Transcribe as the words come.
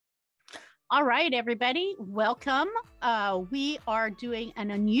All right, everybody, welcome. We are doing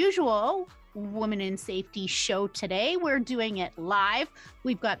an unusual Women in Safety show today. We're doing it live.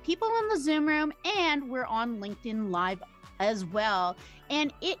 We've got people in the Zoom room and we're on LinkedIn Live as well.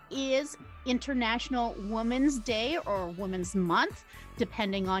 And it is International Women's Day or Women's Month,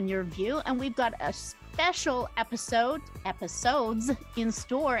 depending on your view. And we've got a special episodes in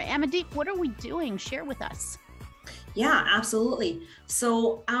store. Amandeep, what are we doing? Share with us. Yeah, absolutely.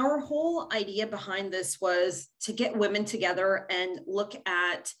 So our whole idea behind this was to get women together and look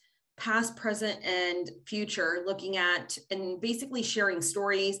at past, present, and future, looking at and basically sharing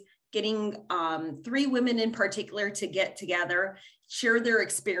stories, getting 3 women in particular to get together, share their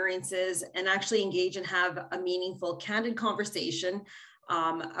experiences, and actually engage and have a meaningful, candid conversation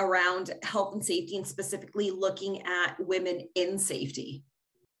around health and safety, and specifically looking at women in safety.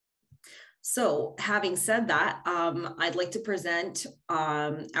 So having said that, I'd like to present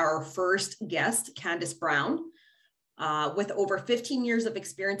our first guest, Candice Brown. With over 15 years of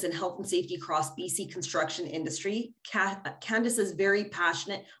experience in health and safety across BC construction industry, Candice is very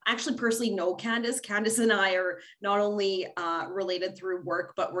passionate. I actually personally know Candice. Candice and I are not only related through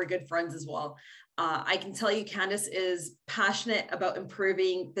work, but we're good friends as well. I can tell you Candice is passionate about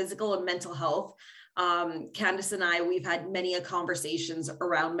improving physical and mental health. Candice and I, we've had many conversations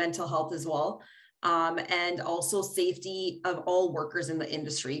around mental health as well, and also safety of all workers in the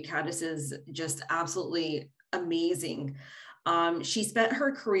industry. Candice is just absolutely amazing. She spent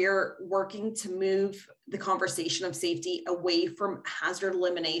her career working to move the conversation of safety away from hazard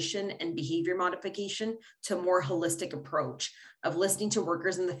elimination and behavior modification to a more holistic approach of listening to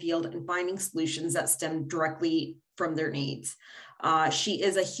workers in the field and finding solutions that stem directly from their needs. She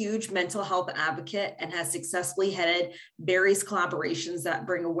is a huge mental health advocate and has successfully headed various collaborations that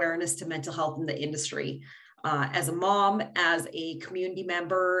bring awareness to mental health in the industry. As a mom, as a community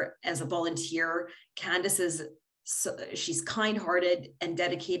member, as a volunteer, Candice she's kind-hearted and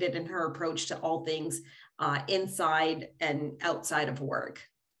dedicated in her approach to all things inside and outside of work.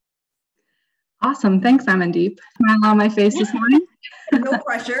 Awesome. Thanks, Amandeep. Smile on my face this morning. No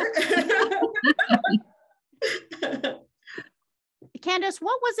pressure. Candice,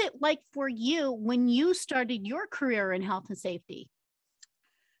 what was it like for you when you started your career in health and safety?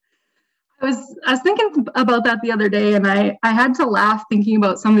 I was thinking about that the other day, and I had to laugh thinking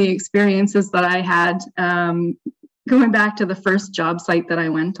about some of the experiences that I had going back to the first job site that I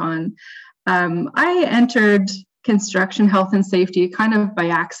went on. I entered construction health and safety kind of by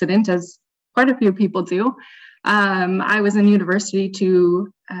accident, as quite a few people do. I was in university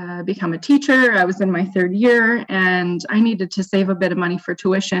to become a teacher. I was in my 3rd year, and I needed to save a bit of money for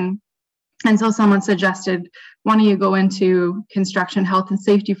tuition. And so someone suggested, why don't you go into construction health and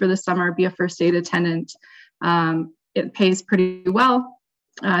safety for the summer, be a first aid attendant. It pays pretty well.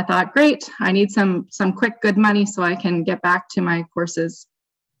 I thought, great, I need some quick, good money so I can get back to my courses.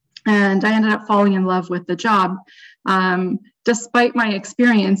 And I ended up falling in love with the job. Despite my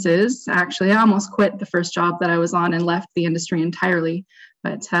experiences, actually, I almost quit the first job that I was on and left the industry entirely.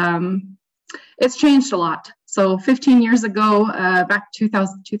 But it's changed a lot. So 15 years ago, back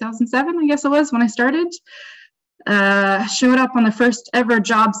 2007, I guess it was when I started, showed up on the first ever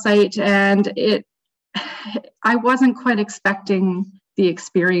job site, and I wasn't quite expecting the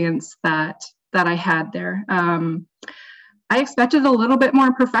experience that I had there. I expected a little bit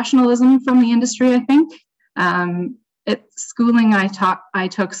more professionalism from the industry, I think. Schooling I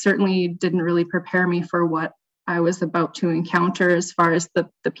took certainly didn't really prepare me for what I was about to encounter as far as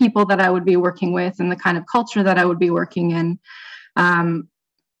the people that I would be working with and the kind of culture that I would be working in.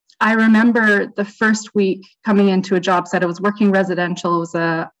 I remember the first week coming into a job site. I was working residential. It was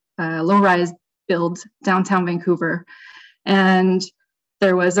a low-rise build downtown Vancouver. And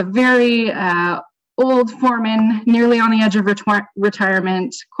there was a very old foreman, nearly on the edge of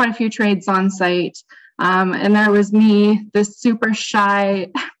retirement, quite a few trades on site. And there was me, this super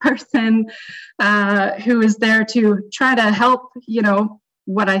shy person who was there to try to help,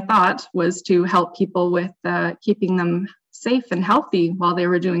 what I thought was to help people with keeping them safe and healthy while they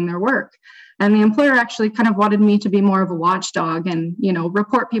were doing their work. And the employer actually kind of wanted me to be more of a watchdog and,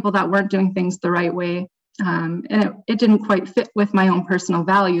 report people that weren't doing things the right way. And it didn't quite fit with my own personal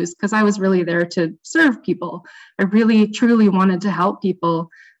values because I was really there to serve people. I really, truly wanted to help people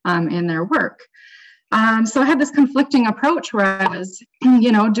in their work. So I had this conflicting approach where I was,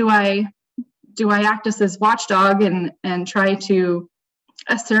 do I act as this watchdog and try to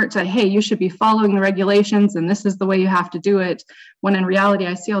assert that, hey, you should be following the regulations and this is the way you have to do it, when in reality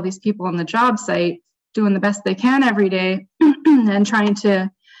I see all these people on the job site doing the best they can every day and trying to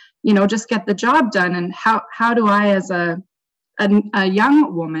just get the job done. And how do I, as a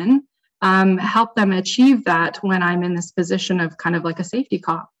young woman, help them achieve that when I'm in this position of kind of like a safety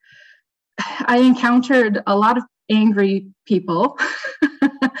cop. I encountered a lot of angry people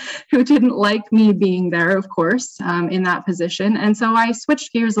who didn't like me being there, of course, in that position. And so I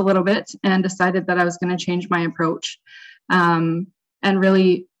switched gears a little bit and decided that I was going to change my approach, and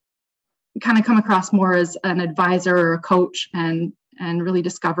really kind of come across more as an advisor or a coach, and really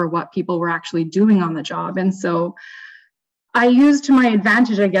discover what people were actually doing on the job. And so I used to my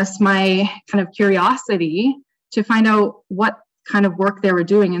advantage, I guess, my kind of curiosity to find out what kind of work they were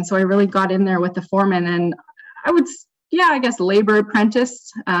doing. And so I really got in there with the foreman, and I guess labor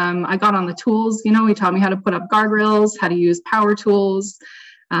apprentice. I got on the tools, he taught me how to put up guardrails, how to use power tools.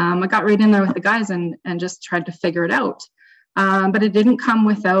 I got right in there with the guys and just tried to figure it out. But it didn't come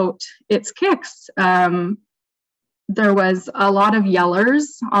without its kicks. There was a lot of yellers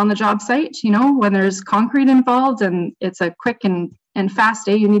on the job site, when there's concrete involved and it's a quick and fast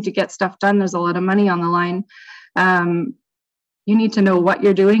day, you need to get stuff done. There's a lot of money on the line. You need to know what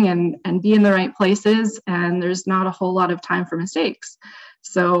you're doing and be in the right places. And there's not a whole lot of time for mistakes.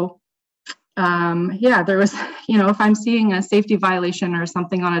 So, there was, if I'm seeing a safety violation or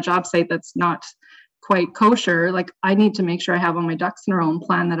something on a job site that's not quite kosher, like I need to make sure I have all my ducks in a row and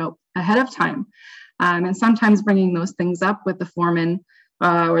plan that out ahead of time. And sometimes bringing those things up with the foreman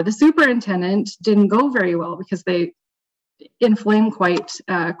or the superintendent didn't go very well because they inflame quite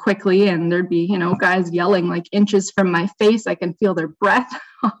quickly, and there'd be guys yelling like inches from my face. I can feel their breath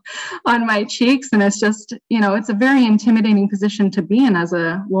on my cheeks, and it's just it's a very intimidating position to be in as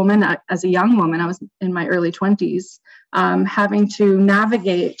a woman, as a young woman. I was in my early 20s, having to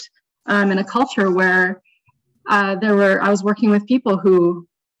navigate in a culture where I was working with people who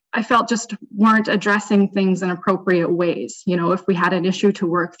I felt just weren't addressing things in appropriate ways. If we had an issue to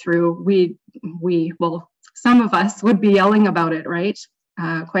work through, some of us would be yelling about it, right?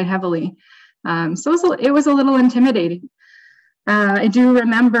 Quite heavily. So it was a little intimidating. I do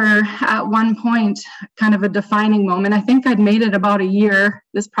remember at one point, kind of a defining moment. I think I'd made it about a year.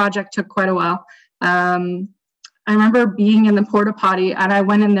 This project took quite a while. I remember being in the porta potty, and I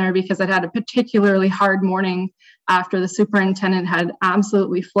went in there because I'd had a particularly hard morning after the superintendent had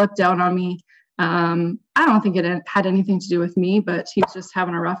absolutely flipped out on me. I don't think it had anything to do with me, but he was just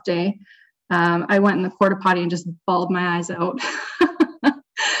having a rough day. I went in the porta potty and just bawled my eyes out.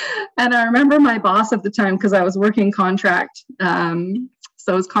 And I remember my boss at the time, because I was working contract.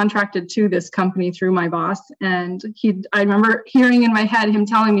 So I was contracted to this company through my boss. And I remember hearing in my head him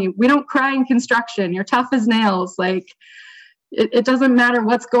telling me, "We don't cry in construction. You're tough as nails. Like, it doesn't matter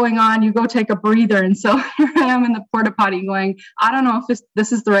what's going on. You go take a breather." And so here I am in the porta potty going, I don't know if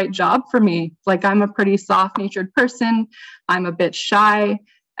this is the right job for me. Like, I'm a pretty soft-natured person. I'm a bit shy.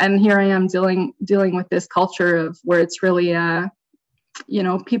 And here I am dealing with this culture of where it's really,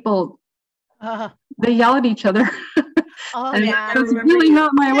 people, they yell at each other. Oh, and yeah. it's really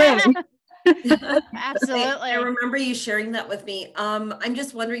not my way. Absolutely. I remember you sharing that with me. I'm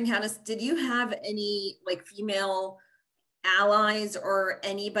just wondering, Hannah, did you have any like female allies or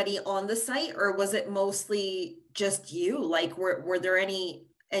anybody on the site, or was it mostly just you? Like, were there any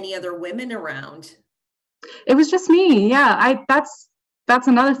other women around? It was just me. Yeah, that's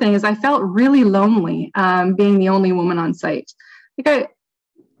another thing, is I felt really lonely being the only woman on site. Like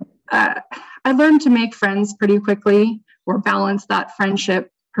I learned to make friends pretty quickly, or balance that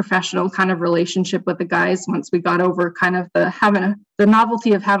friendship professional kind of relationship with the guys once we got over kind of the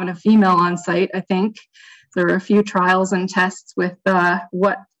novelty of having a female on site. I think there were a few trials and tests with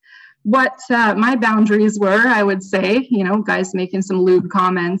what my boundaries were, I would say, guys making some lewd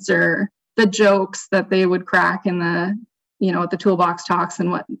comments, or the jokes that they would crack in the, at the toolbox talks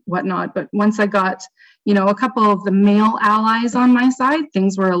and whatnot. But once I got, a couple of the male allies on my side,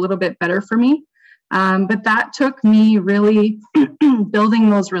 things were a little bit better for me. But that took me really building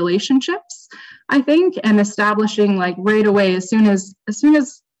those relationships, I think, and establishing like right away, as soon as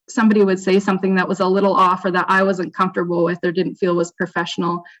somebody would say something that was a little off, or that I wasn't comfortable with or didn't feel was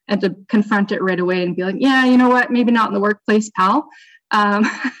professional, and to confront it right away and be like, yeah, you know what, maybe not in the workplace, pal.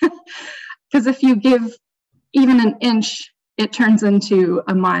 Because if you give even an inch, it turns into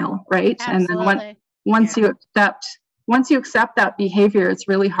a mile, right? Absolutely. And then once you accept that behavior, it's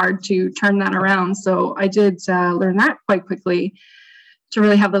really hard to turn that around. So I did learn that quite quickly, to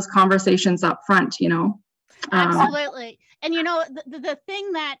really have those conversations up front, Absolutely. And the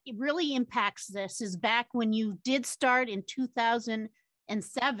thing that really impacts this is back when you did start in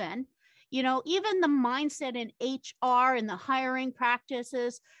 2007, even the mindset in HR and the hiring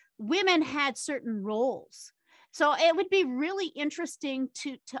practices, women had certain roles. So it would be really interesting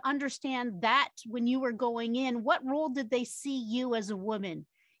to understand that when you were going in, what role did they see you as a woman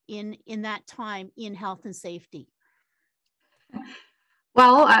in that time in health and safety?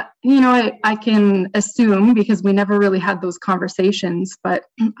 Well, I can assume, because we never really had those conversations, but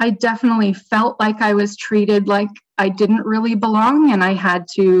I definitely felt like I was treated like I didn't really belong and I had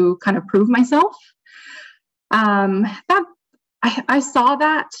to kind of prove myself. That I saw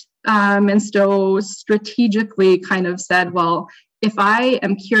that, and so strategically kind of said, well, if I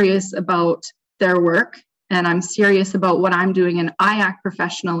am curious about their work and I'm serious about what I'm doing and I act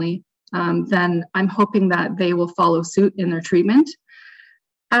professionally, then I'm hoping that they will follow suit in their treatment.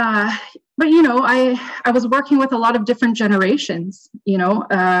 But, I was working with a lot of different generations,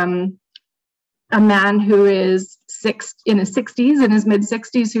 a man who is in his 60s, in his mid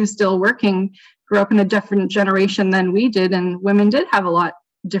 60s, who's still working, grew up in a different generation than we did. And women did have a lot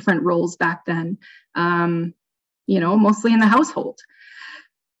different roles back then, mostly in the household.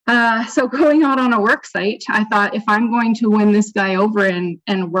 So going out on a work site, I thought, if I'm going to win this guy over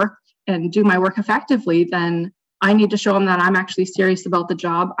and work and do my work effectively, then I need to show him that I'm actually serious about the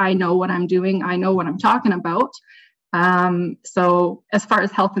job. I know what I'm doing. I know what I'm talking about. So as far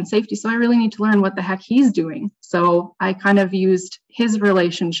as health and safety, so I really need to learn what the heck he's doing. So I kind of used his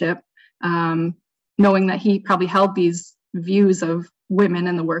relationship, knowing that he probably held these views of women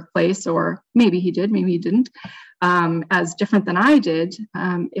in the workplace, or maybe he did, maybe he didn't, as different than I did.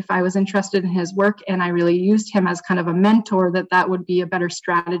 If I was interested in his work and I really used him as kind of a mentor, that would be a better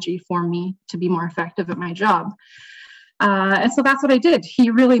strategy for me to be more effective at my job. And so that's what I did. He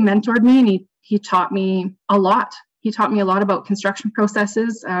really mentored me, and he taught me a lot. He taught me a lot about construction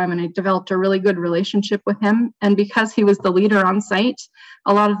processes, and I developed a really good relationship with him. And because he was the leader on site,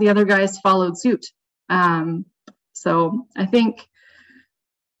 a lot of the other guys followed suit. So I think,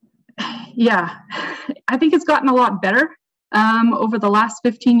 I think it's gotten a lot better over the last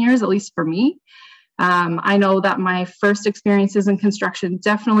 15 years, at least for me. I know that my first experiences in construction,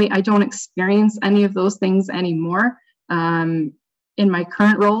 definitely I don't experience any of those things anymore in my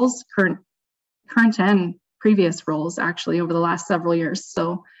current roles, current and previous roles, actually, over the last several years.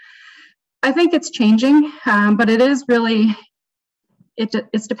 So I think it's changing, but it is really,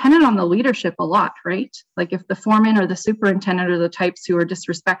 it's dependent on the leadership a lot, right? Like if the foreman or the superintendent are the types who are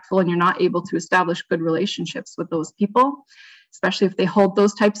disrespectful and you're not able to establish good relationships with those people, especially if they hold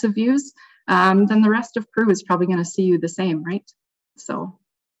those types of views, then the rest of crew is probably going to see you the same, right? So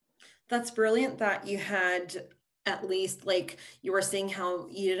that's brilliant that you had, at least, like you were saying, how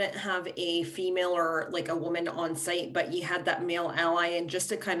you didn't have a female or like a woman on site, but you had that male ally, and just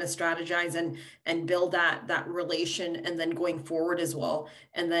to kind of strategize and build that relation, and then going forward as well.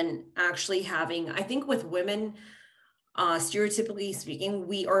 And then actually having, I think with women, stereotypically speaking,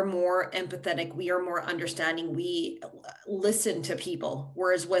 we are more empathetic, we are more understanding, we listen to people,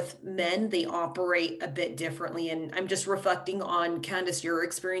 whereas with men, they operate a bit differently. And I'm just reflecting on, Candace, your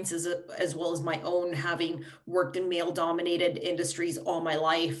experiences as well as my own, having worked in male dominated industries all my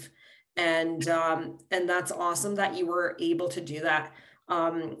life. And that's awesome that you were able to do that.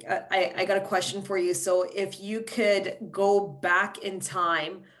 I got a question for you. So if you could go back in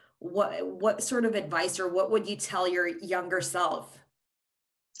time, what sort of advice, or what would you tell your younger self?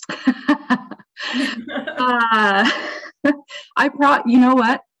 You know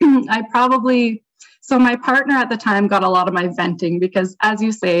what? So my partner at the time got a lot of my venting, because as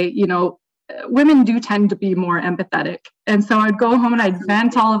you say, women do tend to be more empathetic. And so I'd go home and I'd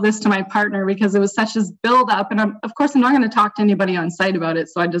vent all of this to my partner, because it was such this buildup. And of course, I'm not going to talk to anybody on site about it.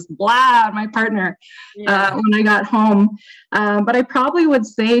 So I just blah my partner when I got home. But I probably would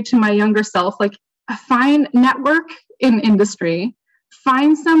say to my younger self, like, find network in industry,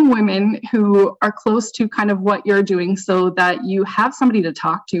 find some women who are close to kind of what you're doing, so that you have somebody to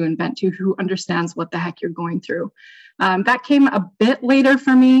talk to and vent to who understands what the heck you're going through. That came a bit later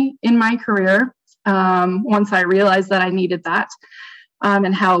for me in my career, once I realized that I needed that,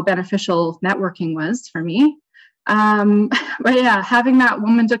 and how beneficial networking was for me. But yeah, having that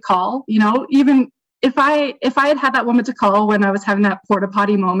woman to call, even if I had that woman to call when I was having that porta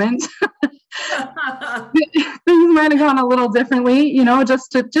potty moment, things might have gone a little differently,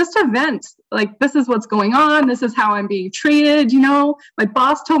 just to vent, like, this is what's going on, this is how I'm being treated. My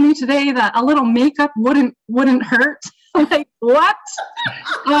boss told me today that a little makeup wouldn't hurt. I'm like, what?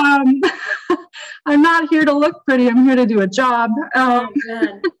 I'm not here to look pretty, I'm here to do a job. Oh,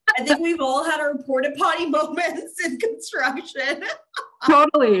 man. I think we've all had our porta potty moments in construction.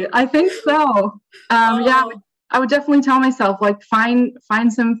 Totally, I think so. Yeah, I would definitely tell myself, like, find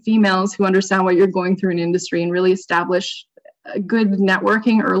some females who understand what you're going through in industry, and really establish a good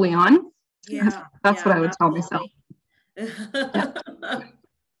networking early on. That's what I would tell myself. Yeah.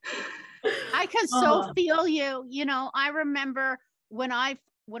 I can so feel you. I remember when I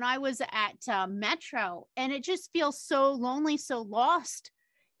when I was at Metro, and it just feels so lonely, so lost.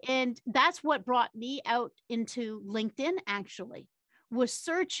 And that's what brought me out into LinkedIn, actually, was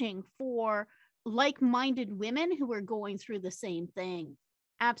searching for like-minded women who were going through the same thing.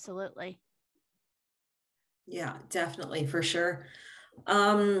 Absolutely. Yeah, definitely, for sure.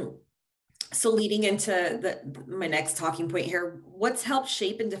 So leading into my next talking point here, what's helped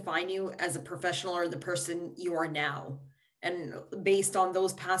shape and define you as a professional or the person you are now? And based on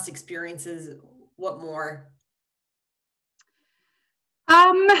those past experiences, what more?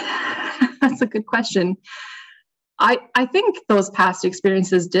 That's a good question. I think those past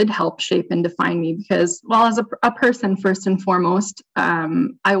experiences did help shape and define me because, well, as a person, first and foremost,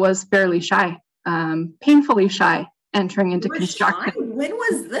 I was fairly shy, painfully shy entering into construction. Shy? When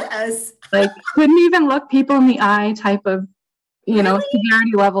was this? Like, couldn't even look people in the eye type of,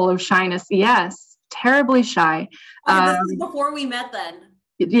 severity level of shyness. Yes, terribly shy. Okay, this is before we met then.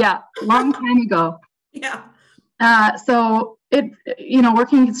 Yeah, long time ago. Yeah. So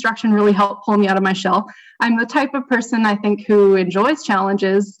working in construction really helped pull me out of my shell. I'm the type of person, I think, who enjoys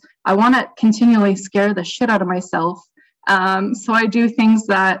challenges. I want to continually scare the shit out of myself. So I do things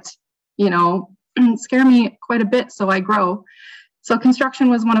that, scare me quite a bit, so I grow. So construction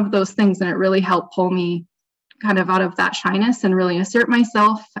was one of those things, and it really helped pull me kind of out of that shyness and really assert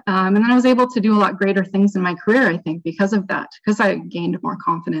myself. And then I was able to do a lot greater things in my career, I think, because of that, because I gained more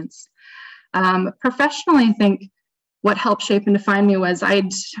confidence. Professionally, I think what helped shape and define me was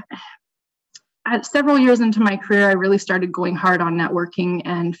at several years into my career, I really started going hard on networking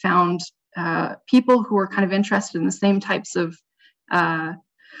and found people who were kind of interested in the same types of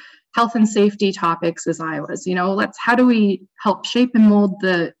health and safety topics as I was. How do we help shape and mold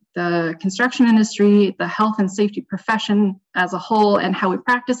the construction industry, the health and safety profession as a whole, and how we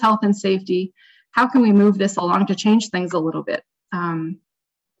practice health and safety? How can we move this along to change things a little bit? And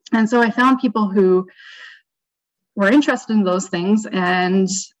so I found people who were interested in those things, and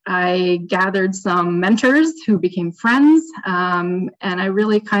I gathered some mentors who became friends, and I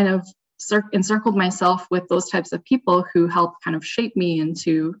really kind of encircled myself with those types of people who helped kind of shape me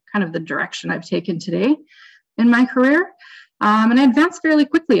into kind of the direction I've taken today in my career. And I advanced fairly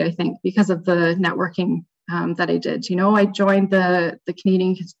quickly, I think, because of the networking that I did. I joined the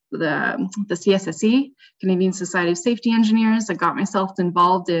CSSE, Canadian Society of Safety Engineers. I got myself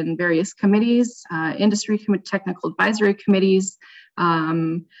involved in various committees, industry technical advisory committees,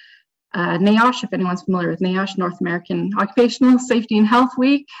 NAOSH, if anyone's familiar with NAOSH, North American Occupational Safety and Health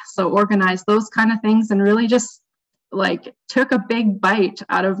Week. So organized those kind of things and really just took a big bite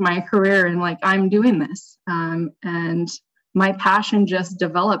out of my career and I'm doing this. And my passion just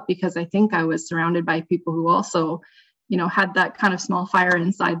developed because I think I was surrounded by people who also, had that kind of small fire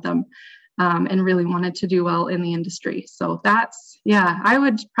inside them and really wanted to do well in the industry. So I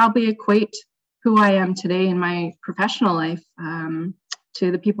would probably equate who I am today in my professional life to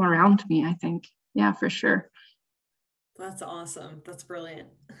the people around me, I think. Yeah, for sure. That's awesome. That's brilliant.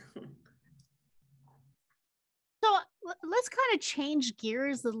 So let's kind of change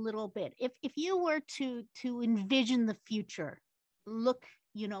gears a little bit. If you were to envision the future, look,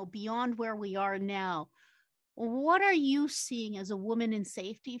 beyond where we are now, what are you seeing as a woman in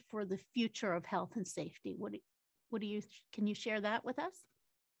safety for the future of health and safety? Can you share that with us?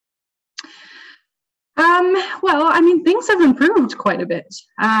 Things have improved quite a bit.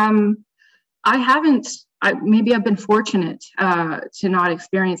 Maybe I've been fortunate to not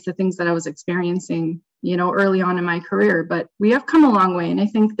experience the things that I was experiencing, early on in my career, but we have come a long way. And I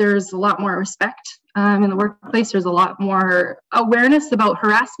think there's a lot more respect in the workplace. There's a lot more awareness about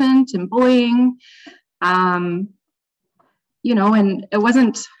harassment and bullying. And it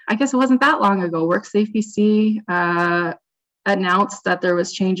wasn't that long ago. WorkSafe BC announced that there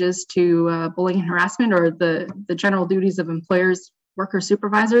was changes to bullying and harassment, or the general duties of employers, worker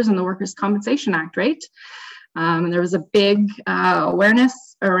supervisors, and the Workers' Compensation Act, right? And there was a big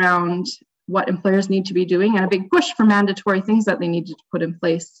awareness around what employers need to be doing and a big push for mandatory things that they needed to put in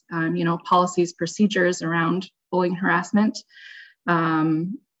place, policies, procedures around bullying, harassment,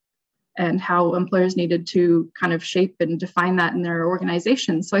 and how employers needed to kind of shape and define that in their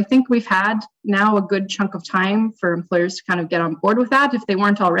organization. So I think we've had now a good chunk of time for employers to kind of get on board with that if they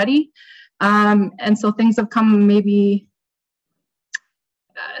weren't already. And so things have come maybe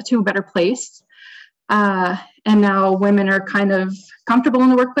to a better place. And now women are kind of comfortable in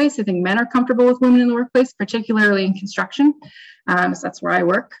the workplace. I think men are comfortable with women in the workplace, particularly in construction. So that's where I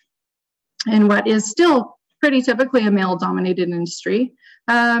work. And what is still pretty typically a male-dominated industry.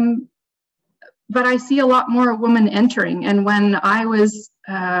 But I see a lot more women entering. And when I was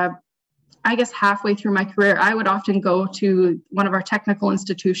I guess halfway through my career, I would often go to one of our technical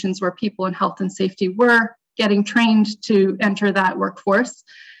institutions where people in health and safety were getting trained to enter that workforce.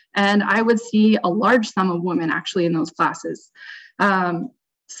 And I would see a large sum of women actually in those classes.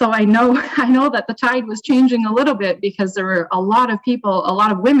 So I know that the tide was changing a little bit because there were a lot of people, a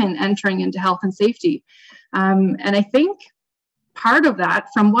lot of women entering into health and safety. And I think part of that,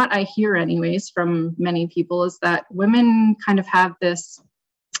 from what I hear anyways, from many people, is that women kind of have this,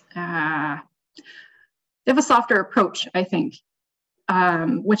 they have a softer approach, I think,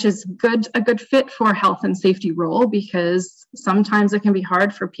 which is a good fit for health and safety role, because sometimes it can be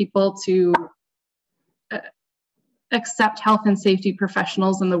hard for people to accept health and safety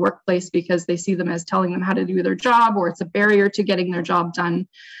professionals in the workplace because they see them as telling them how to do their job, or it's a barrier to getting their job done.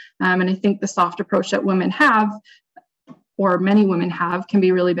 And I think the soft approach that women have, or many women have, can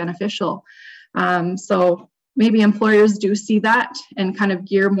be really beneficial. So maybe employers do see that and kind of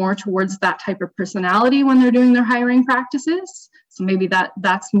gear more towards that type of personality when they're doing their hiring practices. So maybe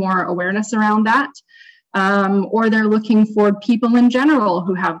that's more awareness around that. Or they're looking for people in general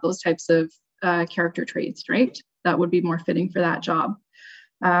who have those types of character traits, right? That would be more fitting for that job.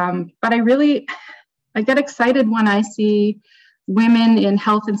 But I get excited when I see women in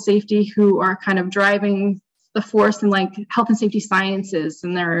health and safety who are kind of driving the force in like health and safety sciences.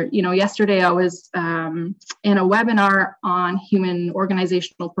 And yesterday I was in a webinar on human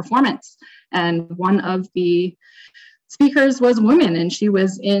organizational performance, and one of the speakers was woman, and she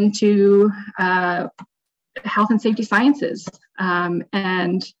was into health and safety sciences.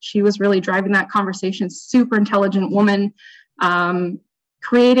 And she was really driving that conversation, super intelligent woman,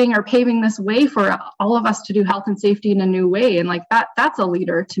 creating or paving this way for all of us to do health and safety in a new way. And like that's a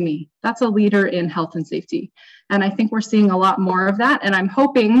leader to me. That's a leader in health and safety. And I think we're seeing a lot more of that. And I'm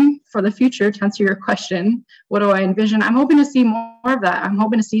hoping for the future, to answer your question, what do I envision? I'm hoping to see more of that. I'm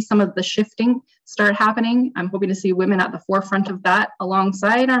hoping to see some of the shifting start happening. I'm hoping to see women at the forefront of that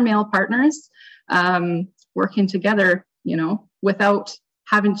alongside our male partners, working together, without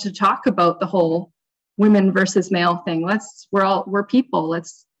having to talk about the whole women versus male thing. We're people.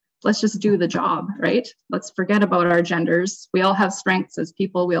 Let's just do the job, right? Let's forget about our genders. We all have strengths as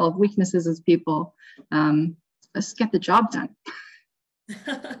people. We all have weaknesses as people. Let's get the job done.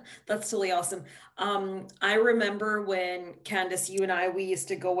 That's really awesome. I remember when Candace, you and I, we used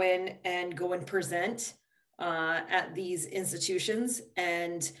to go in and present at these institutions.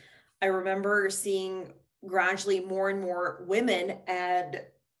 And I remember seeing gradually more and more women, and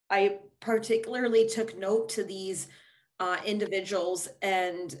I particularly took note to these individuals,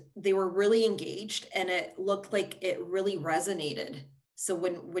 and they were really engaged, and it looked like it really resonated. So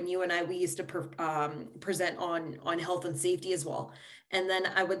when you and I, we used to present on health and safety as well. And then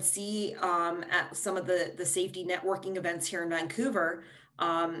I would see at some of the safety networking events here in Vancouver,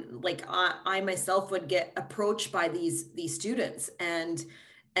 like I myself would get approached by these students, and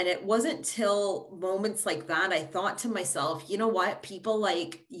it wasn't till moments like that I thought to myself, you know what, people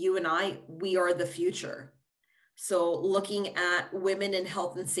like you and I, we are the future. So looking at women in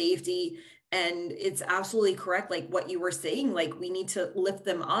health and safety, and it's absolutely correct, like what you were saying, like we need to lift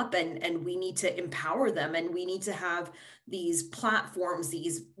them up, and we need to empower them, and we need to have these platforms,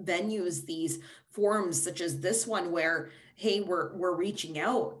 these venues, these forums such as this one where, hey, we're reaching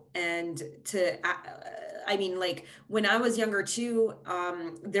out. And I mean, like when I was younger too,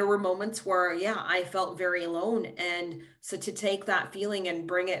 there were moments where, yeah, I felt very alone. And so to take that feeling and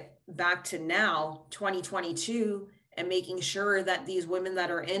bring it back to now, 2022, and making sure that these women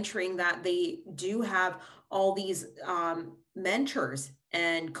that are entering, that they do have all these mentors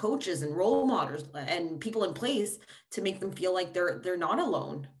and coaches and role models and people in place to make them feel like they're not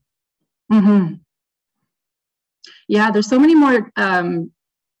alone. Mm-hmm. Yeah, there's so many more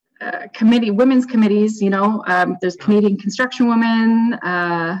women's committees, there's Canadian Construction Women.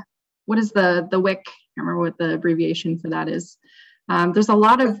 What is the WIC? I can't remember what the abbreviation for that is. There's a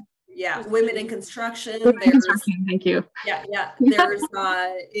lot of women in construction. Thank you. Yeah. There's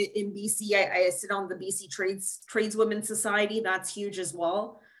in BC, I sit on the BC Tradeswomen Society. That's huge as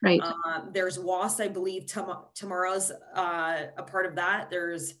well. Right. There's WAS, I believe Tamara's a part of that.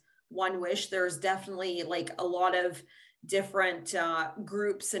 There's One Wish. There's definitely like a lot of different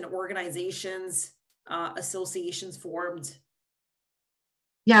groups and organizations, associations formed.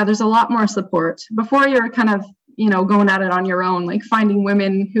 Yeah, there's a lot more support. Before you're kind of, going at it on your own, like finding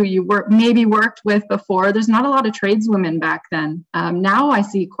women who you maybe worked with before. There's not a lot of tradeswomen back then. Now I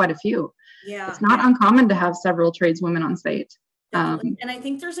see quite a few. Yeah. It's not uncommon to have several tradeswomen on site. And I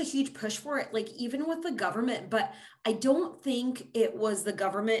think there's a huge push for it, like even with the government, but I don't think it was the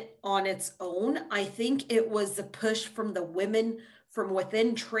government on its own. I think it was the push from the women from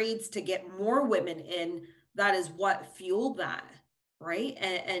within trades to get more women in, that is what fueled that, right?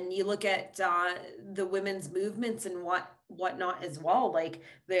 And you look at the women's movements and whatnot as well. Like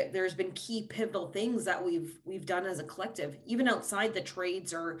there's been key pivotal things that we've done as a collective, even outside the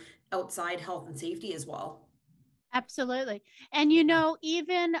trades or outside health and safety as well. Absolutely. And you know,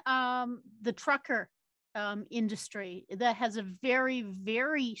 even the trucker industry that has a very,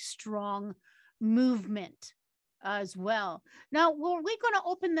 very strong movement as well. Now, were we going to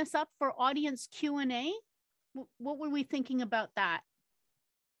open this up for audience Q&A? What were we thinking about that?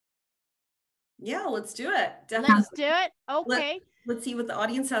 Yeah, let's do it. Definitely. Let's do it. Okay. Let's see what the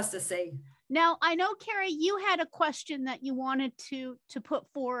audience has to say. Now, I know, Carrie, you had a question that you wanted to put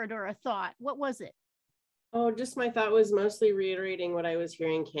forward, or a thought. What was it? Oh, just my thought was mostly reiterating what I was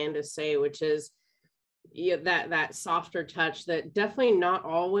hearing Candace say, which is that softer touch that definitely not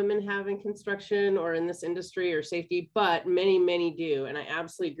all women have in construction or in this industry or safety, but many, many do. And I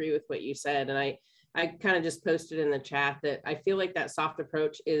absolutely agree with what you said. And I kind of just posted in the chat that I feel like that soft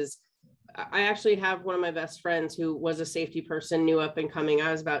approach is, I actually have one of my best friends who was a safety person, new up and coming.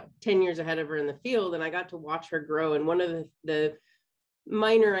 I was about 10 years ahead of her in the field, and I got to watch her grow. And one of the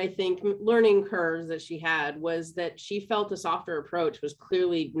minor, I think, learning curves that she had was that she felt a softer approach was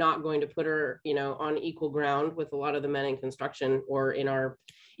clearly not going to put her, on equal ground with a lot of the men in construction or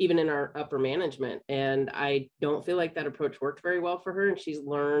even in our upper management. And I don't feel like that approach worked very well for her. And she's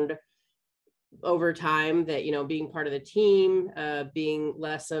learned over time that, being part of the team, being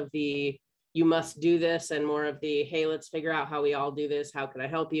less of the, you must do this, and more of the, hey, let's figure out how we all do this. How can I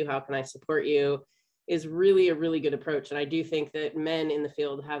help you? How can I support you? Is really a really good approach. And I do think that men in the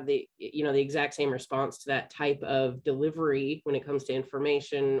field have the exact same response to that type of delivery when it comes to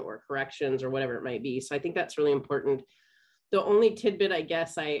information or corrections or whatever it might be. So I think that's really important. The only tidbit, I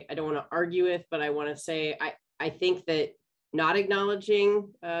guess, I don't want to argue with, but I want to say, I think that not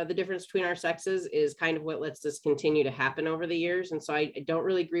acknowledging the difference between our sexes is kind of what lets this continue to happen over the years. And so I don't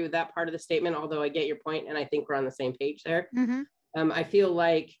really agree with that part of the statement, although I get your point, and I think we're on the same page there. Mm-hmm. I feel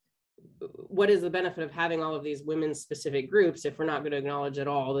like, what is the benefit of having all of these women's specific groups if we're not going to acknowledge at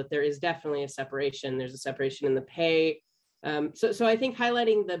all that there is definitely a separation? There's a separation in the pay. So I think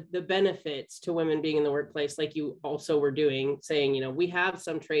highlighting the benefits to women being in the workplace, like you also were doing, saying, we have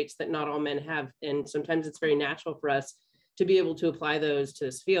some traits that not all men have. And sometimes it's very natural for us to be able to apply those to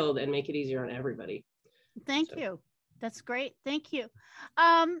this field and make it easier on everybody. Thank you. That's great. Thank you.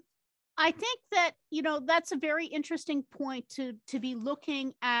 I think that, that's a very interesting point to be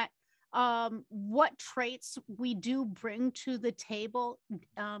looking at what traits we do bring to the table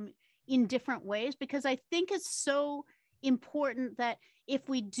in different ways, because I think it's so important that if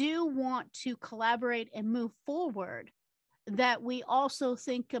we do want to collaborate and move forward, that we also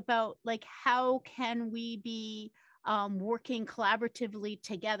think about, like, how can we be working collaboratively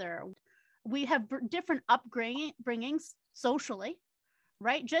together. We have different upbringings socially,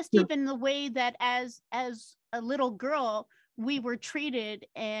 right? Just even the way that as a little girl, we were treated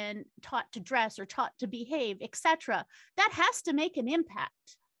and taught to dress or taught to behave, etc. That has to make an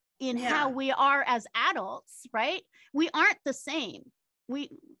impact in how we are as adults, right? We aren't the same.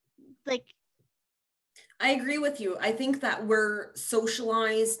 I agree with you. I think that we're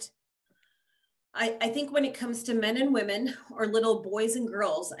socialized. I think when it comes to men and women, or little boys and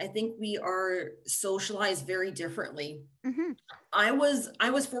girls, I think we are socialized very differently. Mm-hmm. I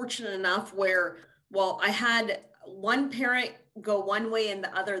was fortunate enough where, I had one parent go one way and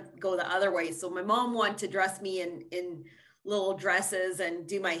the other go the other way. So my mom wanted to dress me in little dresses and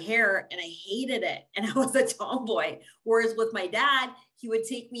do my hair, and I hated it. And I was a tomboy. Whereas with my dad, he would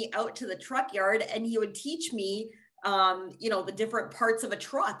take me out to the truck yard and he would teach me, the different parts of a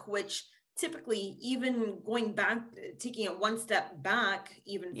truck, which typically, even going back, taking it one step back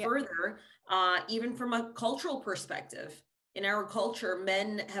even further, even from a cultural perspective, in our culture,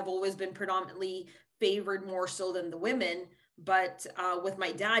 men have always been predominantly favored more so than the women. But with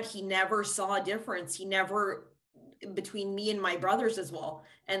my dad, he never saw a difference. He never, between me and my brothers as well.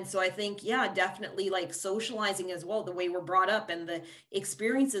 And so I think, definitely, like, socializing as well, the way we're brought up and the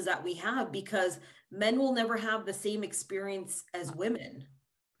experiences that we have, because men will never have the same experience as women.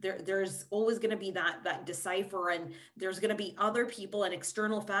 There's always going to be that decipher, and there's going to be other people and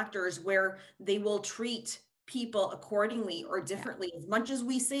external factors where they will treat people accordingly or differently. As much as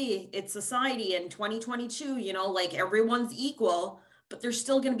we say it's society in 2022, like, everyone's equal, but there's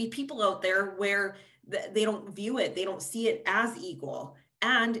still going to be people out there where they don't view it, they don't see it as equal.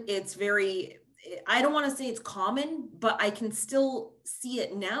 And it's very, I don't want to say it's common, but I can still see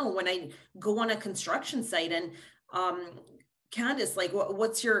it now when I go on a construction site. And Candace, like,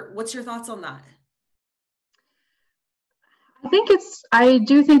 what's your thoughts on that? I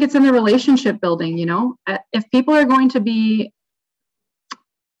do think it's in the relationship building, you know. If people are going to be,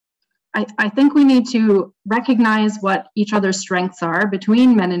 I think we need to recognize what each other's strengths are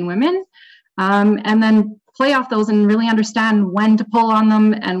between men and women, and then play off those and really understand when to pull on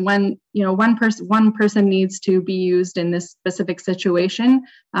them, and when, you know, one person needs to be used in this specific situation,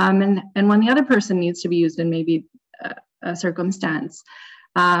 and when the other person needs to be used in maybe a circumstance.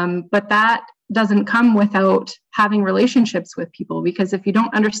 But that doesn't come without having relationships with people, because if you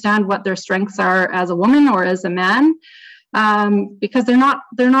don't understand what their strengths are as a woman or as a man, because they're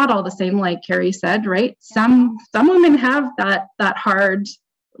not all the same, like Carrie said, right? Some women have that hard,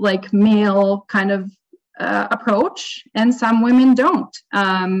 like, male kind of approach, and some women don't.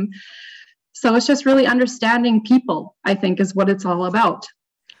 So it's just really understanding people, I think, is what it's all about.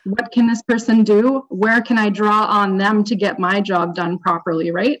 What can this person do? Where can I draw on them to get my job done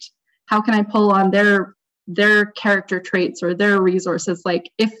properly, right? How can I pull on their character traits or their resources? Like,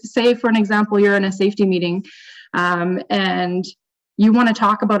 if, say, for an example, you're in a safety meeting, and you want to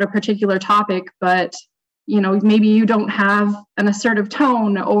talk about a particular topic, but, you know, maybe you don't have an assertive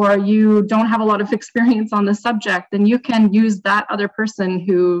tone, or you don't have a lot of experience on the subject, then you can use that other person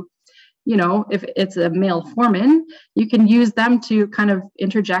who, you know, if it's a male foreman, you can use them to kind of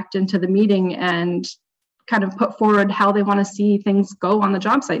interject into the meeting and kind of put forward how they want to see things go on the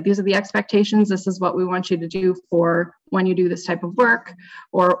job site. These are the expectations. This is what we want you to do for when you do this type of work,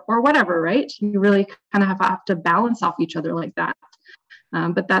 or whatever, right? You really kind of have to balance off each other like that.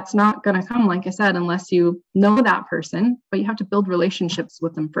 But that's not going to come, like I said, unless you know that person, but you have to build relationships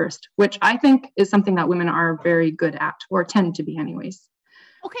with them first, which I think is something that women are very good at, or tend to be anyways.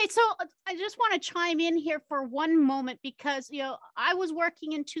 Okay, so I just want to chime in here for one moment, because, you know, I was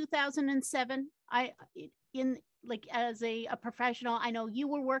working in 2007. As a professional. I know you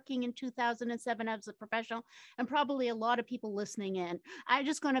were working in 2007 as a professional, and probably a lot of people listening in. I'm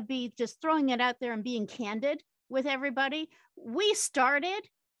just going to be just throwing it out there and being candid with everybody. We started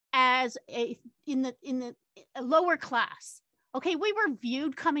as in the lower class. Okay, we were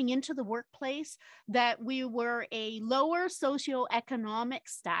viewed coming into the workplace that we were a lower socioeconomic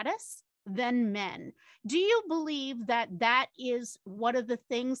status than men. Do you believe that that is one of the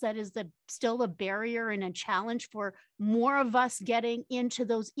things that is still a barrier and a challenge for more of us getting into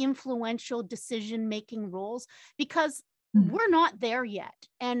those influential decision-making roles? Because we're not there yet.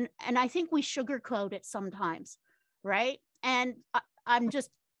 And I think we sugarcoat it sometimes, right? And I'm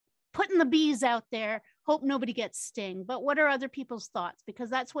just putting the bees out there, hope nobody gets stung. But what are other people's thoughts? Because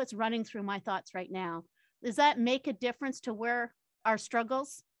that's what's running through my thoughts right now. Does that make a difference to where our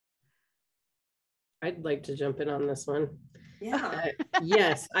struggles? I'd like to jump in on this one. Yeah.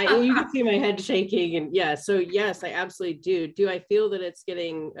 Yes, you can see my head shaking, and yeah, so yes, I absolutely do. Do I feel that it's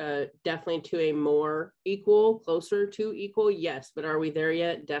getting definitely to a more equal, closer to equal? Yes, but are we there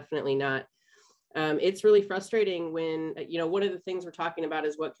yet? Definitely not. It's really frustrating when, you know, one of the things we're talking about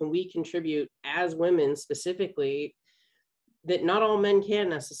is what can we contribute as women specifically that not all men can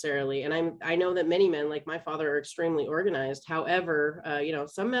necessarily. And I know that many men, like my father, are extremely organized. However, you know,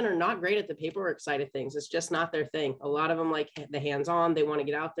 some men are not great at the paperwork side of things. It's just not their thing. A lot of them like the hands-on, they want to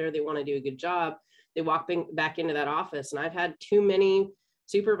get out there, they want to do a good job. They walk back into that office. And I've had too many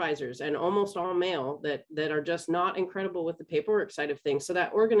supervisors, and almost all male, that are just not incredible with the paperwork side of things. So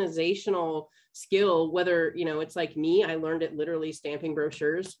that organizational skill, whether, you know, it's like me, I learned it literally stamping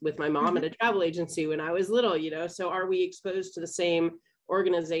brochures with my mom at a travel agency when I was little, you know, so are we exposed to the same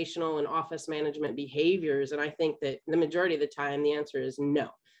organizational and office management behaviors? And I think that the majority of the time, the answer is no.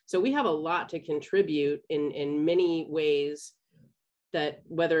 So we have a lot to contribute in many ways, that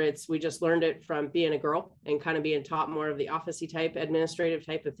whether it's we just learned it from being a girl and kind of being taught more of the office-y type, administrative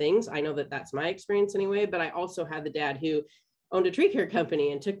type of things. I know that that's my experience anyway, but I also had the dad who owned a tree care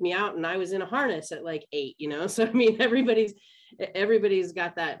company and took me out, and I was in a harness at like 8, you know? So, I mean, everybody's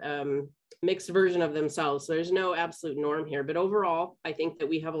got that mixed version of themselves. So there's no absolute norm here, but overall, I think that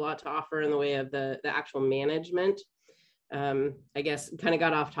we have a lot to offer in the way of the actual management. I guess kind of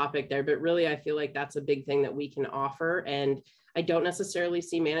got off topic there, but really, I feel like that's a big thing that we can offer. And I don't necessarily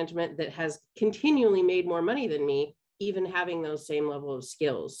see management that has continually made more money than me, even having those same level of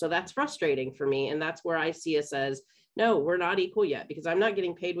skills. So that's frustrating for me. And that's where I see us as, no, we're not equal yet, because I'm not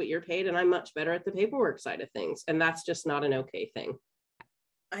getting paid what you're paid, and I'm much better at the paperwork side of things. And that's just not an okay thing.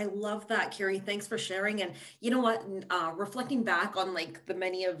 I love that, Carrie. Thanks for sharing. And you know what, reflecting back on like the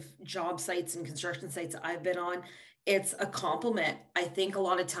many of job sites and construction sites I've been on, it's a compliment. I think a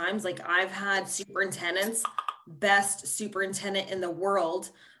lot of times, like I've had superintendents, best superintendent in the world,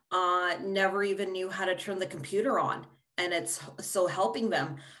 never even knew how to turn the computer on, and it's so helping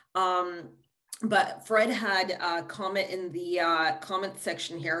them. But Fred had a comment in the comment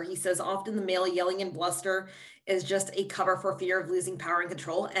section here. He says, often the male yelling and bluster is just a cover for fear of losing power and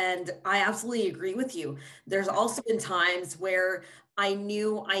control. And I absolutely agree with you. There's also been times where I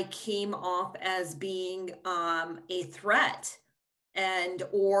knew I came off as being a threat, and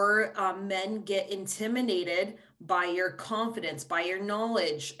or men get intimidated by your confidence, by your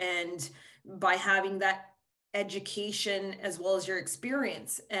knowledge, and by having that education as well as your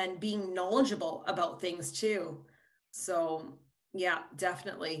experience and being knowledgeable about things too. So yeah,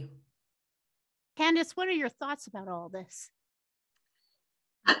 definitely. Candace, what are your thoughts about all this?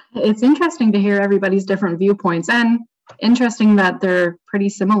 It's interesting to hear everybody's different viewpoints, and interesting that they're pretty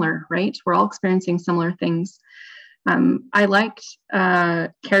similar, right? We're all experiencing similar things. I liked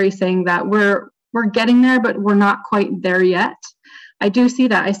Carrie saying that we're getting there, but we're not quite there yet. I do see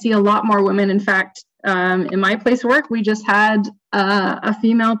that. I see a lot more women. In fact, in my place of work, we just had a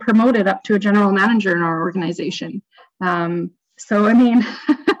female promoted up to a general manager in our organization. So, I mean,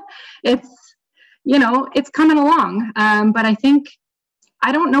 it's, you know, it's coming along. But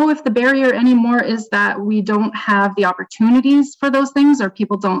I don't know if the barrier anymore is that we don't have the opportunities for those things, or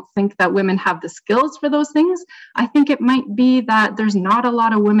people don't think that women have the skills for those things. I think it might be that there's not a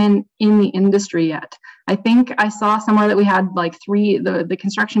lot of women in the industry yet. I think I saw somewhere that we had like the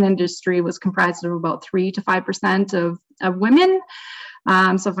construction industry was comprised of about 3 to 5% of women.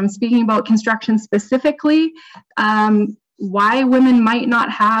 So if I'm speaking about construction specifically, why women might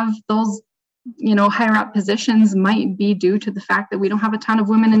not have those, you know, higher up positions might be due to the fact that we don't have a ton of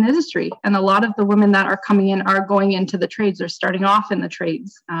women in the industry. And a lot of the women that are coming in are going into the trades or starting off in the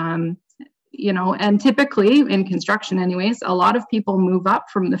trades. You know, and typically in construction anyways, a lot of people move up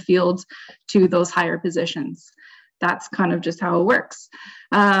from the field to those higher positions. That's kind of just how it works.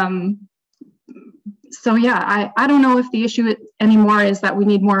 So yeah, I don't know if the issue anymore is that we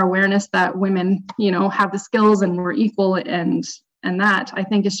need more awareness that women, you know, have the skills and we're equal, and that I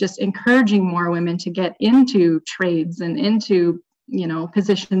think it's just encouraging more women to get into trades and into, you know,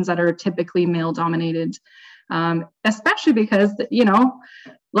 positions that are typically male dominated, especially because, you know,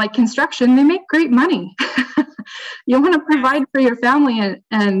 like construction, they make great money. You want to provide for your family,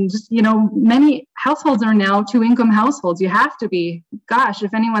 and you know, many households are now 2-income households. You have to be. Gosh,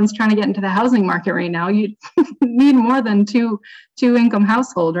 if anyone's trying to get into the housing market right now, you need more than two-income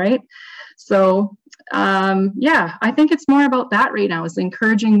household, right? So yeah, I think it's more about that right now, is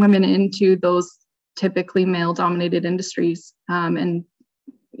encouraging women into those typically male-dominated industries. And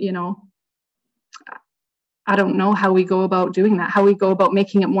you know, I don't know how we go about doing that, how we go about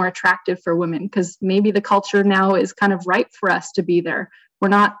making it more attractive for women, because maybe the culture now is kind of ripe for us to be there. We're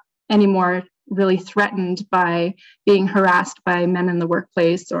not anymore really threatened by being harassed by men in the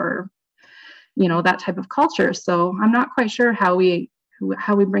workplace, or, you know, that type of culture. So I'm not quite sure how we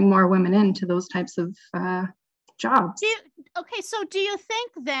bring more women into those types of jobs. Okay, so do you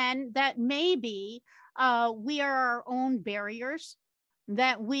think then that maybe we are our own barriers?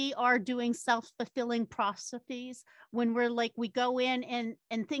 That we are doing self-fulfilling prophecies when we're like, we go in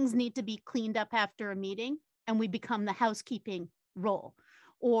and things need to be cleaned up after a meeting, and we become the housekeeping role,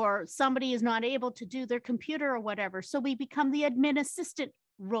 or somebody is not able to do their computer or whatever, so we become the admin assistant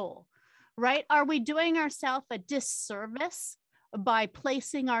role, right? Are we doing ourselves a disservice by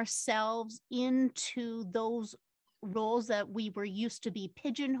placing ourselves into those roles that we were used to be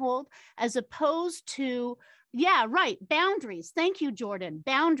pigeonholed, as opposed to, yeah, right, boundaries. Thank you, Jordan.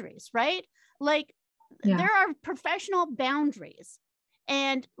 Boundaries, right? Like, yeah. There are professional boundaries.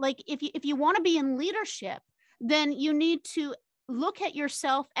 And like, if you want to be in leadership, then you need to look at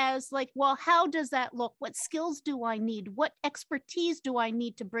yourself as like, well, how does that look? What skills do I need? What expertise do I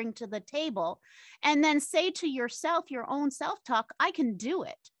need to bring to the table? And then say to yourself, your own self-talk, I can do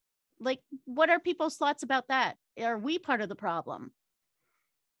it. Like, what are people's thoughts about that? Are we part of the problem?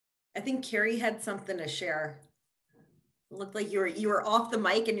 I think Carrie had something to share. It looked like you were off the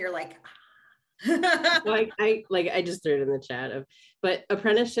mic and you're like, I just threw it in the chat but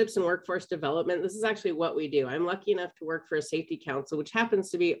apprenticeships and workforce development, this is actually what we do. I'm lucky enough to work for a safety council, which happens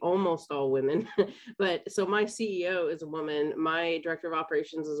to be almost all women. But so my CEO is a woman, my director of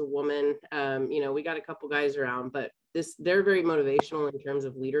operations is a woman. You know, we got a couple guys around, but they're very motivational in terms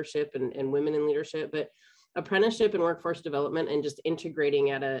of leadership and women in leadership. But apprenticeship and workforce development and just integrating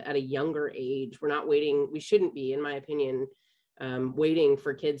at a younger age. We're not waiting. We shouldn't be, in my opinion, waiting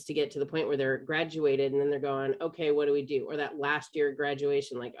for kids to get to the point where they're graduated and then they're going, okay, what do we do? Or that last year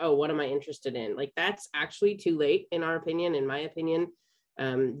graduation, like, oh, what am I interested in? Like, that's actually too late, in our opinion, in my opinion.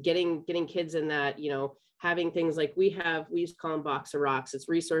 Getting kids in that, you know, having things like we used to call them Box of Rocks. It's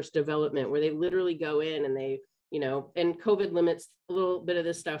resource development, where they literally go in and they you know, and COVID limits a little bit of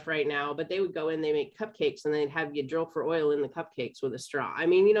this stuff right now, but they would go in, they make cupcakes and they'd have you drill for oil in the cupcakes with a straw. I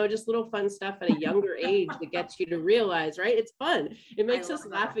mean, you know, just little fun stuff at a younger age that gets you to realize, right? It's fun. It makes us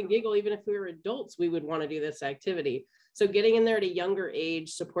laugh and giggle. Even if we were adults, we would want to do this activity. So getting in there at a younger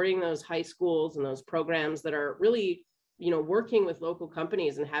age, supporting those high schools and those programs that are really, you know, working with local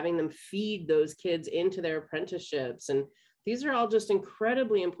companies and having them feed those kids into their apprenticeships. And these are all just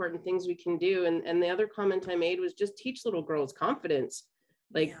incredibly important things we can do. And the other comment I made was just teach little girls confidence.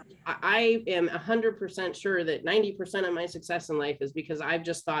 Like, I am 100% sure that 90% of my success in life is because I've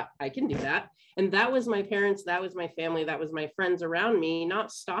just thought I can do that. And that was my parents, that was my family, that was my friends around me,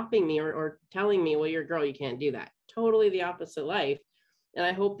 not stopping me or telling me, well, you're a girl, you can't do that. Totally the opposite life. And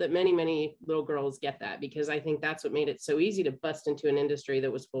I hope that many, many little girls get that, because I think that's what made it so easy to bust into an industry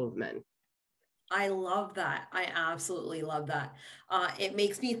that was full of men. I love that. I absolutely love that. It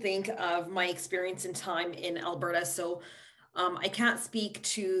makes me think of my experience and time in Alberta. So I can't speak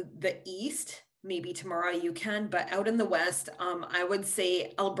to the East. Maybe tomorrow you can, but out in the West, I would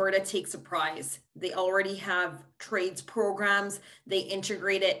say Alberta takes a prize. They already have trades programs. They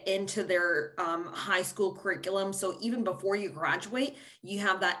integrate it into their high school curriculum. So even before you graduate, you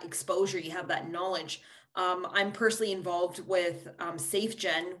have that exposure, you have that knowledge. I'm personally involved with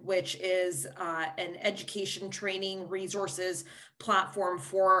SafeGen, which is an education training resources platform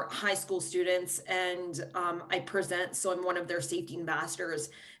for high school students. And I present, so I'm one of their safety ambassadors.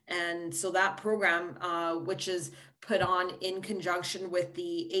 And so that program, which is put on in conjunction with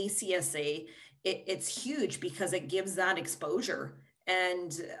the ACSA, it's huge because it gives that exposure.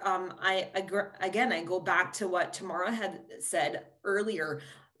 And I go back to what Tamara had said earlier.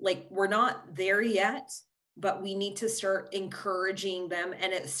 Like, we're not there yet, but we need to start encouraging them.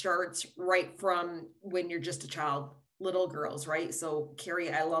 And it starts right from when you're just a child, little girls, right? So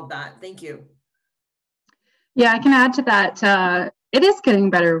Carrie, I love that. Thank you. Yeah, I can add to that. It is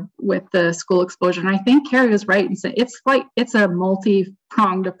getting better with the school exposure. And I think Carrie was right. It's a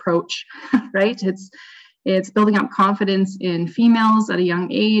multi-pronged approach, right? It's building up confidence in females at a young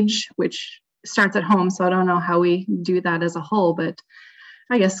age, which starts at home. So I don't know how we do that as a whole, but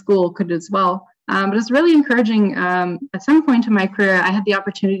I guess school could as well. But it's really encouraging. At some point in my career, I had the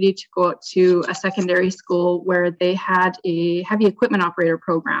opportunity to go out to a secondary school where they had a heavy equipment operator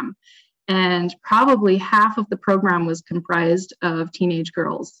program. And probably half of the program was comprised of teenage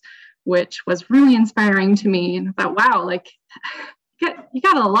girls, which was really inspiring to me. And I thought, wow, like, you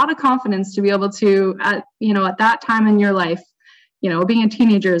got a lot of confidence to be able to, at that time in your life, being a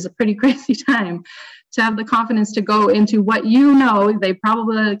teenager is a pretty crazy time, to have the confidence to go into what they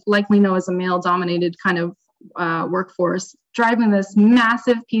probably likely know as a male-dominated kind of workforce, driving this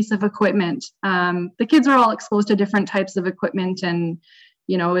massive piece of equipment. The kids are all exposed to different types of equipment, and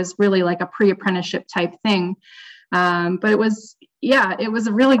is really like a pre-apprenticeship type thing. But it was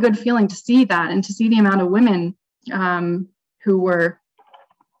a really good feeling to see that, and to see the amount of women who were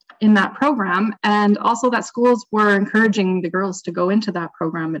in that program, and also that schools were encouraging the girls to go into that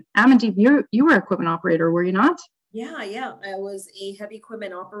program. And Amandeep, you were equipment operator, were you not? Yeah. I was a heavy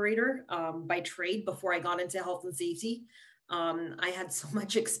equipment operator by trade before I got into health and safety. I had so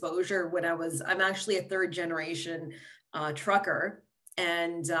much exposure when I'm actually a third generation trucker.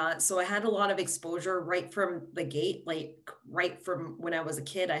 And so I had a lot of exposure right from the gate, like right from when I was a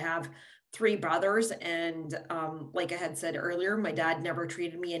kid. I have 3 brothers, and like I had said earlier, my dad never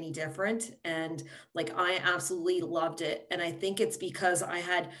treated me any different, and like I absolutely loved it. And I think it's because I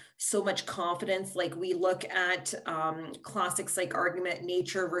had so much confidence. Like, we look at classic psych argument,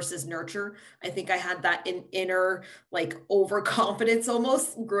 nature versus nurture. I think I had that inner like overconfidence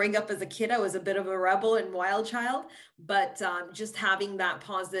almost. Growing up as a kid, I was a bit of a rebel and wild child, but just having that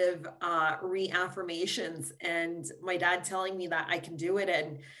positive reaffirmations, and my dad telling me that I can do it,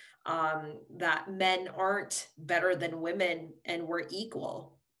 and that men aren't better than women and we're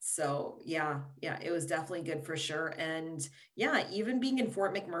equal. So yeah, it was definitely good for sure. And yeah, even being in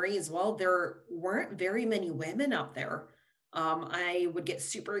Fort McMurray as well, there weren't very many women up there. I would get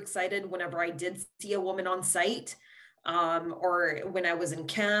super excited whenever I did see a woman on site, or when I was in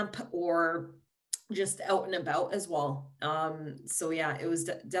camp, or just out and about as well. So yeah, it was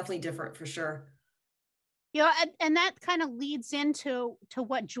definitely different for sure. And that kind of leads into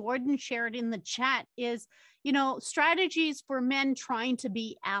what Jordan shared in the chat is, strategies for men trying to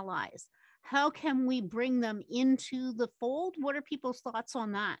be allies. How can we bring them into the fold? What are people's thoughts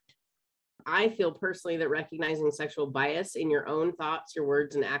on that? I feel personally that recognizing sexual bias in your own thoughts, your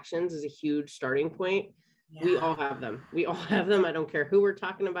words, and actions is a huge starting point. Yeah. We all have them. I don't care who we're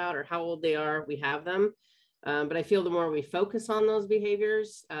talking about or how old they are. We have them. But I feel the more we focus on those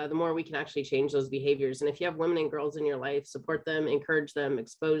behaviors, the more we can actually change those behaviors. And if you have women and girls in your life, support them, encourage them,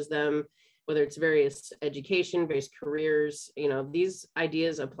 expose them, whether it's various education, various careers, these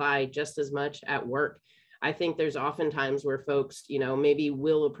ideas apply just as much at work. I think there's often times where folks, maybe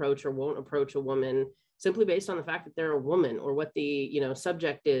will approach or won't approach a woman simply based on the fact that they're a woman, or what the,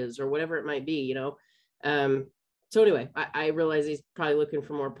 subject is, or whatever it might be, So anyway, I realize he's probably looking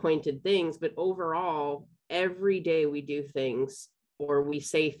for more pointed things, but overall, every day we do things, or we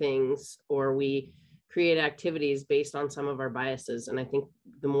say things, or we create activities based on some of our biases. And I think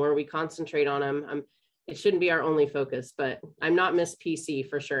the more we concentrate on them, it shouldn't be our only focus, but I'm not Miss PC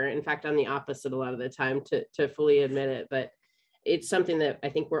for sure. In fact, I'm the opposite a lot of the time, to fully admit it, but it's something that I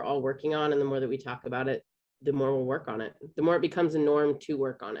think we're all working on. And the more that we talk about it, the more we'll work on it, the more it becomes a norm to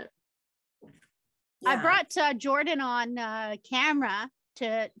work on it. Yeah. I brought Jordan on camera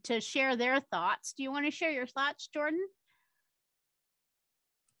to share their thoughts. Do you want to share your thoughts, Jordan?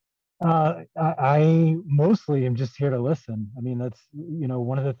 I mostly am just here to listen. I mean, that's,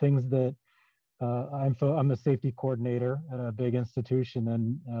 one of the things that I'm a safety coordinator at a big institution,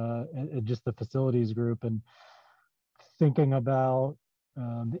 and just the facilities group, and thinking about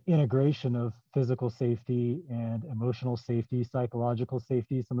the integration of physical safety and emotional safety, psychological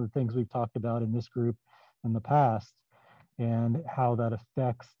safety, some of the things we've talked about in this group in the past, and how that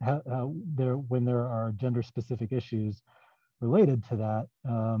affects when there are gender specific issues related to that.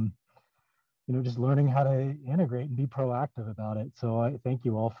 Just learning how to integrate and be proactive about it. So I thank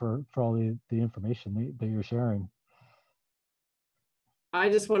you all for all the information that you're sharing. I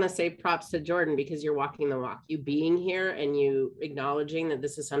just want to say props to Jordan, because you're walking the walk. You being here and you acknowledging that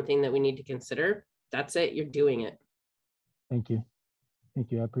this is something that we need to consider. That's it. You're doing it. Thank you.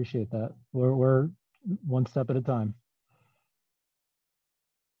 Thank you. I appreciate that. We're one step at a time.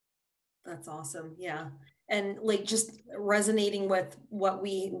 That's awesome. Yeah. And like, just resonating with what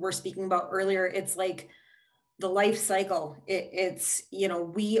we were speaking about earlier, it's like the life cycle. It's,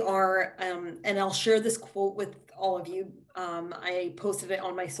 we are, and I'll share this quote with all of you. I posted it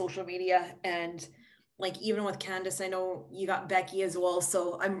on my social media, and like, even with Candace, I know you got Becky as well.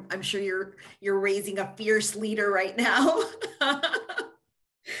 So I'm sure you're raising a fierce leader right now.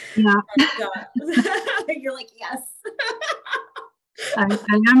 Yeah. And, you're like, yes. I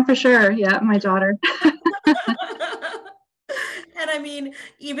am for sure. Yeah, my daughter. And I mean,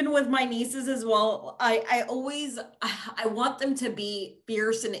 even with my nieces as well, I want them to be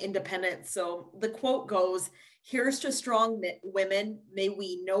fierce and independent. So the quote goes, "Here's to strong women. May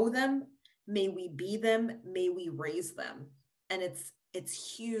we know them. May we be them. May we raise them." And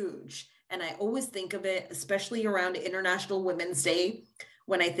it's huge. And I always think of it, especially around International Women's Day,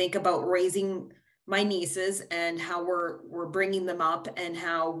 when I think about raising my nieces and how we're bringing them up, and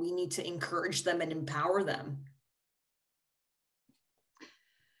how we need to encourage them and empower them.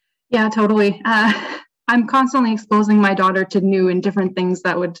 Yeah, totally. I'm constantly exposing my daughter to new and different things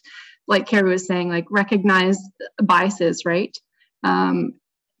that would, like Carrie was saying, like recognize biases, right?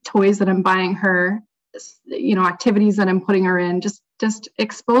 Toys that I'm buying her, activities that I'm putting her in, just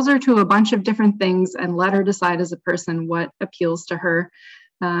expose her to a bunch of different things and let her decide as a person what appeals to her.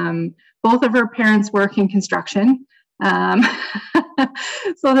 Both of her parents work in construction.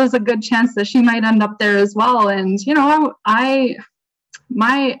 So there's a good chance that she might end up there as well. And,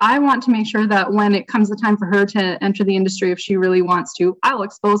 I want to make sure that when it comes the time for her to enter the industry, if she really wants to, I'll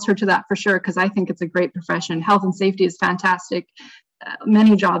expose her to that for sure, because I think it's a great profession. Health and safety is fantastic.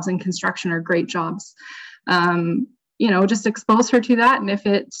 Many jobs in construction are great jobs. Just expose her to that. And if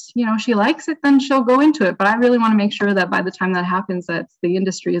it's, she likes it, then she'll go into it. But I really want to make sure that by the time that happens, that the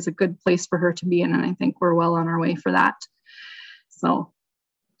industry is a good place for her to be in. And I think we're well on our way for that. So,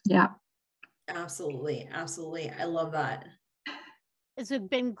 yeah. Absolutely. Absolutely. I love that. It's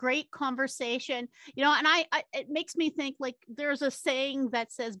been great conversation, and I it makes me think, like, there's a saying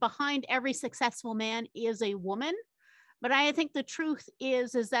that says behind every successful man is a woman. But I think the truth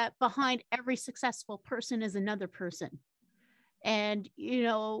is that behind every successful person is another person. And,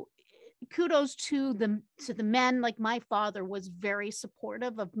 kudos to the men. Like, my father was very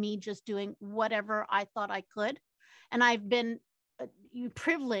supportive of me just doing whatever I thought I could. And I've been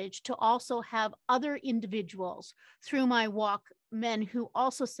privileged to also have other individuals through my walk, men who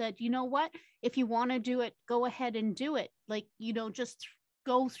also said, you know what, if you want to do it, go ahead and do it. Like, just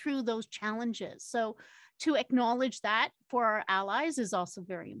go through those challenges. So to acknowledge that for our allies is also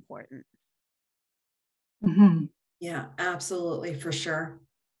very important. Mm-hmm. Yeah, absolutely, for sure.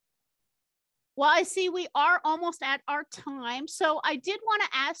 Well, I see we are almost at our time. So I did want to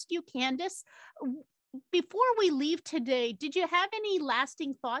ask you, Candace, before we leave today, did you have any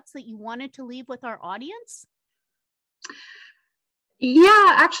lasting thoughts that you wanted to leave with our audience?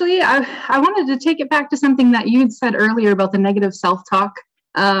 Yeah, actually, I wanted to take it back to something that you'd said earlier about the negative self-talk.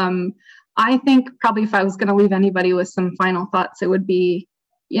 I think probably if I was going to leave anybody with some final thoughts, it would be,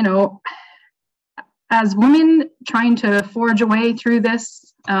 you know, as women trying to forge a way through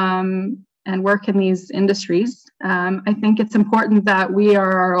this and work in these industries, I think it's important that we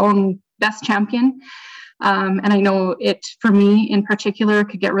are our own best champion. And I know it, for me in particular,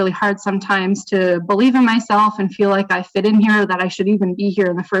 could get really hard sometimes to believe in myself and feel like I fit in here, that I should even be here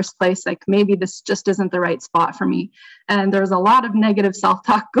in the first place. Like maybe this just isn't the right spot for me. And there's a lot of negative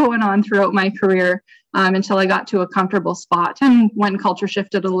self-talk going on throughout my career until I got to a comfortable spot, and when culture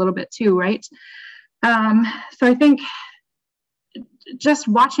shifted a little bit too, right? So I think just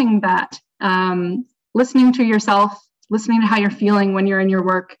watching that, listening to yourself, listening to how you're feeling when you're in your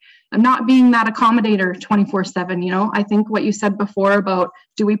work, and not being that accommodator 24/7. You know, I think what you said before about,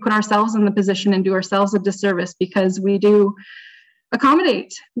 do we put ourselves in the position and do ourselves a disservice because we do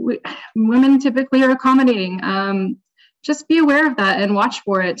accommodate? Women typically are accommodating. Just be aware of that and watch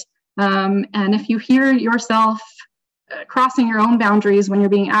for it. And if you hear yourself crossing your own boundaries when you're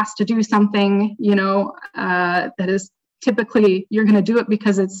being asked to do something, you know, that is typically you're going to do it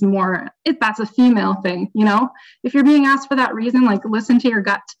because it's more, that's a female thing, you know. If you're being asked for that reason, like, listen to your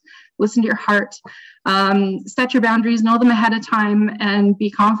gut, listen to your heart, set your boundaries, know them ahead of time, and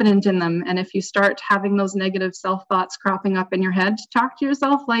be confident in them. And if you start having those negative self-thoughts cropping up in your head, talk to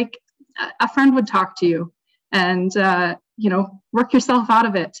yourself like a friend would talk to you, and you know, work yourself out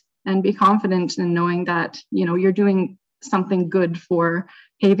of it and be confident in knowing that, you know, you're doing something good for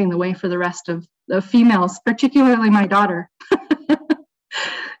paving the way for the rest of the females, particularly my daughter.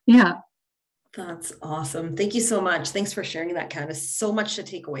 Yeah. That's awesome. Thank you so much. Thanks for sharing that, Candace. So much to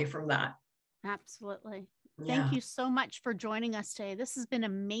take away from that. Absolutely. Yeah. Thank you so much for joining us today. This has been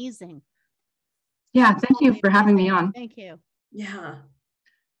amazing. Yeah. Thank you for having me on. Thank you. Yeah.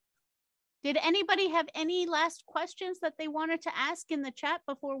 Did anybody have any last questions that they wanted to ask in the chat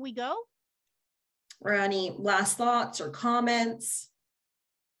before we go? Or any last thoughts or comments?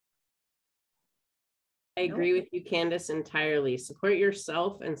 I agree with you, Candace, entirely. Support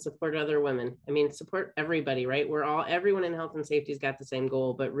yourself and support other women. I mean, support everybody, right? Everyone in health and safety has got the same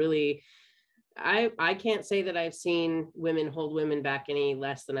goal, but really, I can't say that I've seen women hold women back any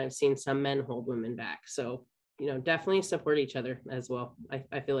less than I've seen some men hold women back. So, you know, definitely support each other as well.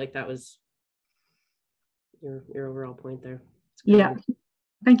 I feel like that was your overall point there. Yeah.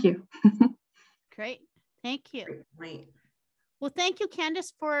 Thank you. Great. Thank you. Great. Well, thank you,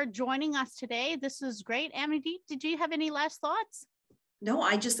 Candace, for joining us today. This was great. Amity, did you have any last thoughts? No,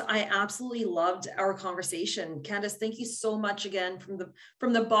 I absolutely loved our conversation. Candace, thank you so much again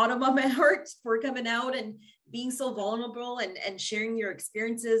from the bottom of my heart for coming out and being so vulnerable and sharing your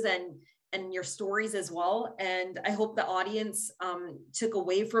experiences and your stories as well. And I hope the audience took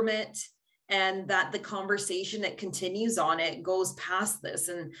away from it, and that the conversation that continues on it goes past this,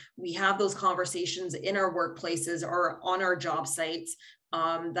 and we have those conversations in our workplaces or on our job sites,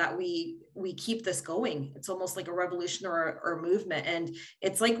 that we keep this going. It's almost like a revolution or a movement. And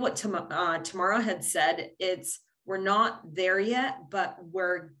it's like what Tamara had said, we're not there yet, but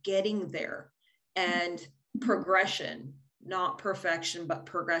we're getting there. And progression, not perfection, but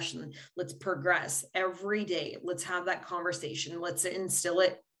progression. Let's progress every day. Let's have that conversation. Let's instill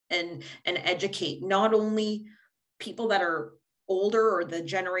it and educate not only people that are older or the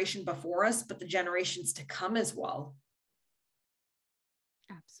generation before us, but the generations to come as well.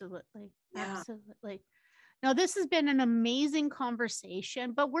 Absolutely. Yeah. Absolutely. Now, this has been an amazing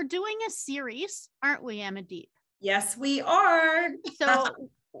conversation, but we're doing a series, aren't we, Amandeep? Yes, we are. So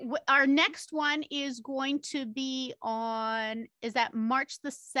our next one is going to be on, is that March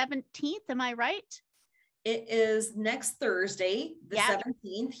the 17th? Am I right? It is next Thursday, the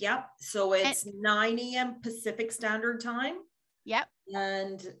 17th. Yep. So it's 9 a.m. Pacific Standard Time. Yep.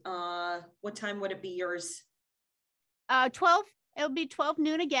 And what time would it be yours? 12. It'll be 12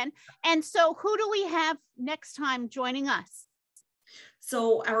 noon again. And so who do we have next time joining us?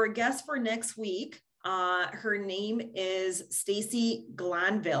 So our guest for next week, her name is Stacy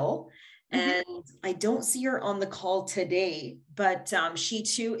Glanville. And I don't see her on the call today, but she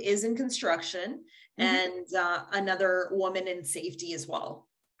too is in construction, and another woman in safety as well.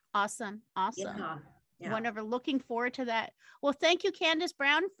 Awesome. Awesome. Yeah. Yeah. Whatever, looking forward to that. Well, thank you, Candace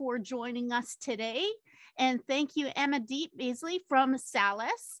Brown, for joining us today. And thank you, Emma Deep Beasley from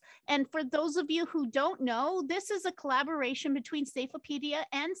Salus. And for those of you who don't know, this is a collaboration between Safeopedia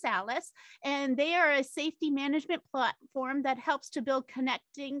and Salus, and they are a safety management platform that helps to build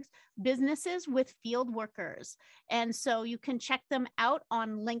connecting businesses with field workers. And so you can check them out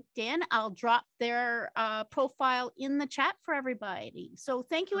on LinkedIn. I'll drop their profile in the chat for everybody. So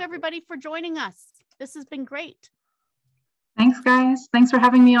thank you, everybody, for joining us. This has been great. Thanks, guys. Thanks for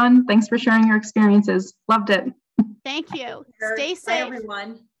having me on. Thanks for sharing your experiences. Loved it. Thank you. Bye, Stay safe.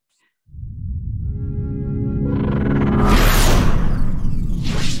 everyone.